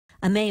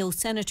A Mayo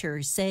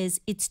senator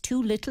says it's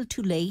too little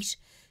too late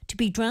to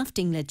be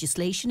drafting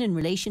legislation in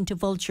relation to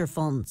vulture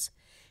funds.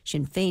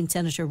 Sinn Féin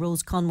Senator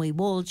Rose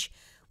Conway-Walsh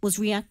was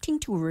reacting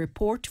to a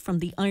report from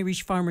the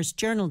Irish Farmers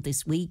Journal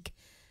this week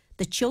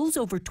that shows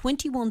over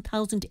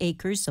 21,000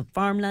 acres of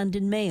farmland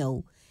in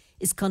Mayo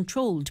is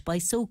controlled by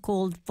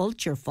so-called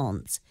vulture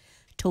funds,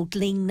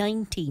 totalling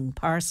 19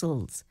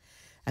 parcels.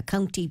 A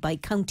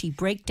county-by-county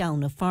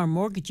breakdown of farm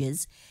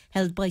mortgages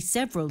held by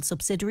several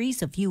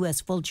subsidiaries of US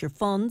vulture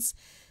funds,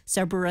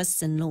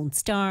 Cerberus and Lone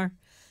Star,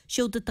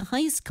 showed that the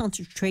highest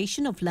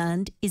concentration of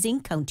land is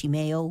in County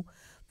Mayo,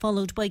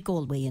 followed by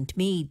Galway and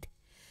Meath.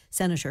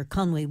 Senator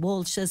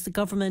Conway-Walsh says the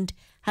government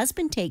has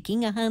been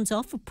taking a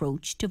hands-off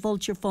approach to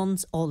vulture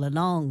funds all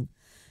along.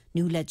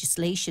 New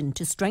legislation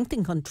to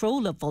strengthen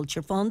control of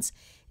vulture funds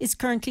is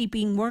currently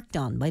being worked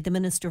on by the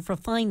Minister for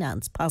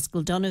Finance,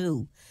 Paschal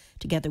Donoghue,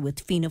 together with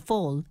Fianna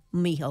Fáil,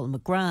 Micheál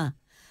McGrath.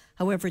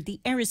 However,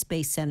 the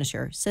aerospace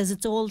senator says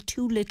it's all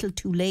too little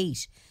too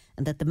late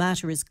and that the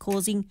matter is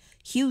causing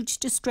huge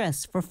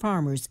distress for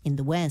farmers in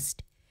the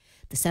West.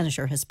 The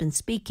senator has been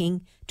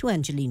speaking to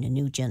Angelina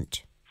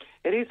Nugent.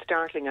 It is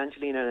startling,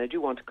 Angelina, and I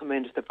do want to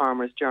commend the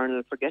Farmers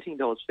Journal for getting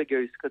those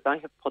figures, because I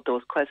have put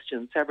those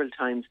questions several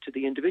times to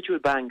the individual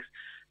banks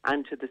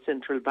and to the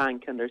central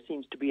bank, and there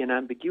seems to be an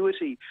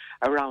ambiguity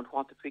around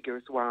what the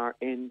figures were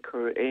in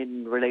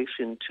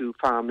relation to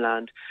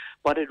farmland.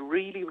 But it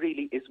really,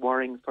 really is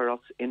worrying for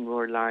us in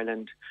rural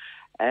Ireland.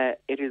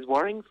 It is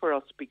worrying for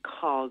us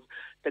because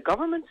the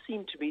government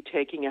seem to be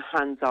taking a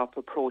hands-off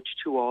approach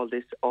to all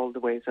this all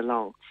the ways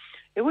along.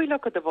 If we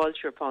look at the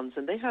vulture funds,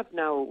 and they have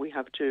now, we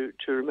have to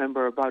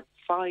remember, about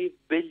 5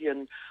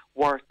 billion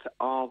worth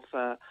of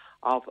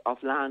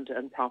land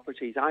and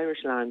properties,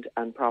 Irish land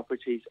and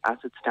properties as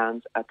it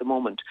stands at the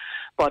moment.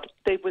 But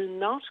they will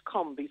not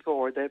come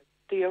before the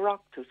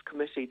Oireachtas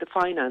Committee, the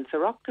Finance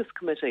Oireachtas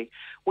Committee.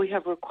 We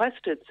have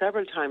requested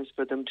several times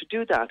for them to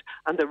do that.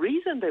 And the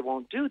reason they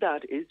won't do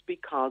that is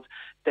because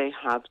they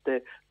have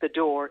the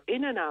door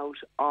in and out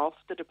of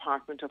the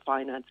Department of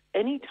Finance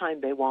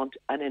anytime they want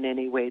and in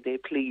any way they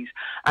please.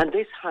 And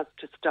this has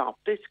to stop.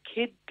 This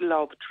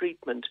kid-glove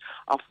treatment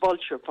of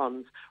vulture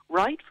funds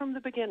right from the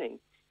beginning.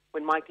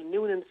 When Michael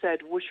Noonan said,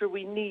 well, sure,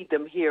 we need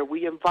them here,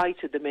 we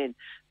invited them in.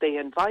 They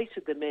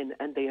invited them in,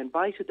 and they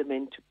invited them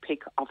in to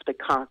pick off the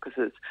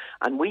carcasses.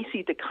 And we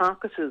see the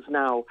carcasses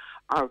now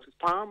are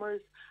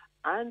farmers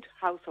and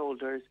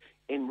householders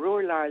in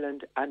rural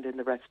Ireland and in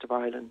the rest of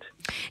Ireland.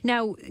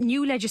 Now,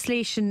 new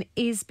legislation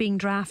is being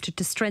drafted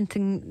to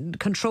strengthen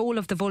control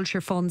of the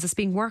vulture funds. It's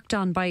being worked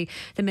on by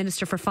the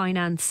Minister for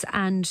Finance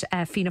and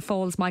Fianna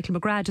Fáil's Micheál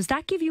McGrath. Does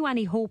that give you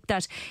any hope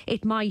that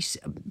it might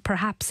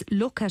perhaps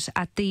look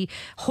at the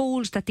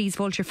hold that these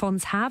vulture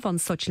funds have on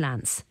such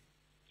lands?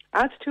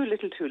 That's too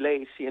little too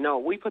late. You know,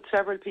 we put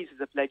several pieces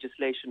of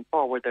legislation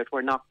forward that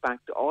were knocked back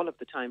all of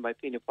the time by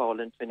Fianna Fáil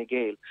and Fine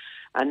Gael.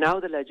 And now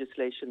the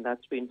legislation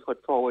that's been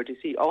put forward, you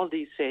see all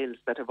these sales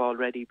that have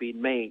already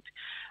been made.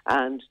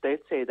 And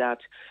they'd say that,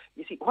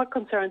 you see, what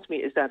concerns me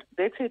is that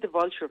they'd say the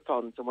vulture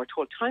funds, and we're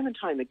told time and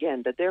time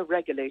again that they're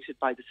regulated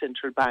by the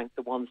central bank,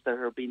 the ones that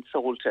are being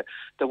sold to,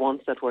 the ones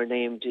that were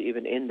named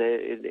even in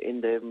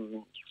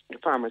the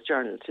Farmers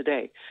Journal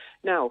today.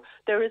 Now,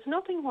 there is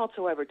nothing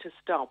whatsoever to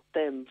stop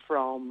them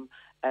from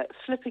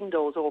flipping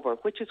those over,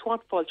 which is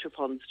what vulture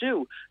funds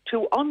do,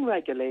 to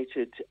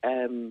unregulated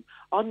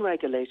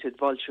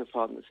vulture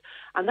funds.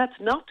 And that's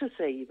not to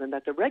say even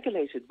that the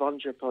regulated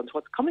vulture funds,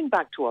 what's coming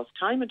back to us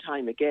time and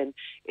time again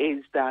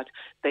is that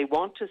they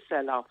want to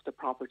sell off the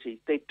properties.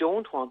 They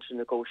don't want to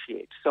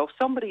negotiate. So if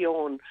somebody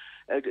owing,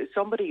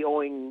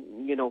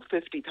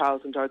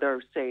 50,000, or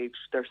they're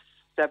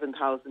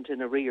 7,000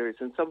 in arrears,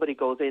 and somebody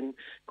goes to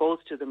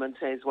them and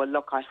says, well,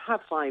 look, I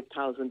have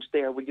 5,000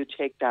 there, will you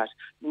take that?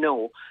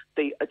 No.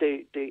 The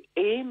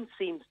aim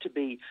seems to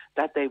be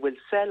that they will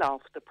sell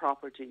off the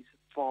properties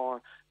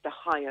for the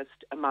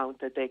highest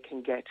amount that they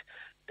can get.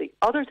 The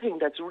other thing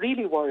that's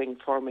really worrying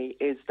for me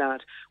is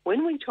that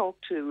when we talk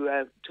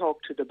to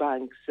the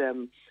banks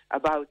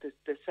about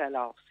the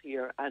sell-offs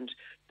here, and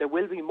there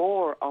will be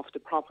more of the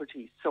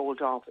properties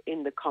sold off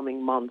in the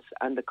coming months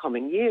and the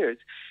coming years,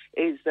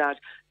 is that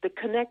the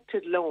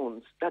connected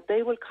loans, that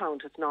they will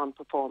count as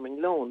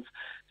non-performing loans.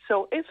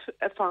 So if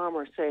a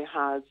farmer, say,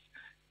 has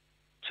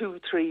two or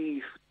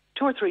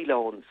three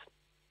loans,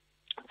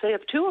 say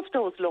if two of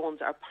those loans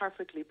are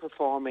perfectly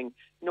performing,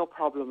 no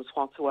problems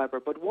whatsoever,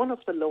 but one of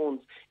the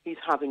loans he's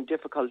having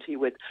difficulty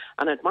with,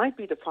 and it might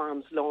be the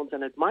farm's loans,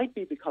 and it might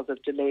be because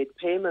of delayed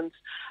payments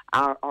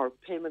or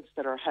payments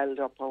that are held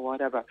up or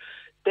whatever,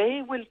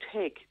 they will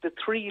take the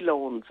three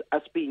loans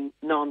as being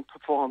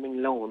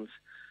non-performing loans.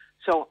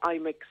 So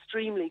I'm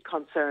extremely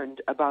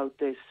concerned about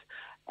this,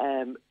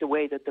 the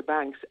way that the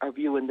banks are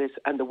viewing this,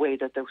 and the way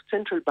that the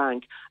central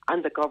bank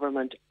and the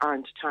government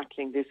aren't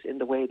tackling this in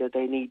the way that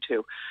they need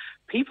to.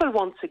 People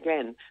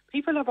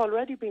have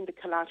already been the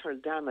collateral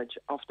damage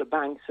of the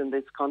banks in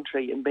this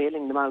country in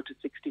bailing them out at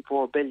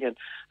 64 billion.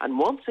 And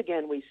once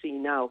again we see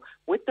now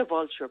with the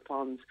vulture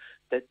funds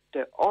that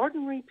the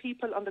ordinary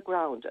people on the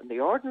ground and the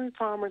ordinary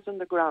farmers on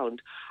the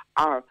ground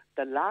are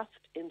the last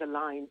in the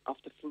line of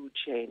the food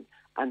chain,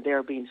 and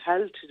they're being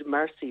held to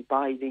mercy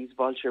by these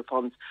vulture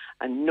funds,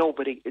 and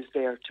nobody is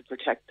there to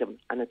protect them,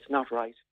 and it's not right.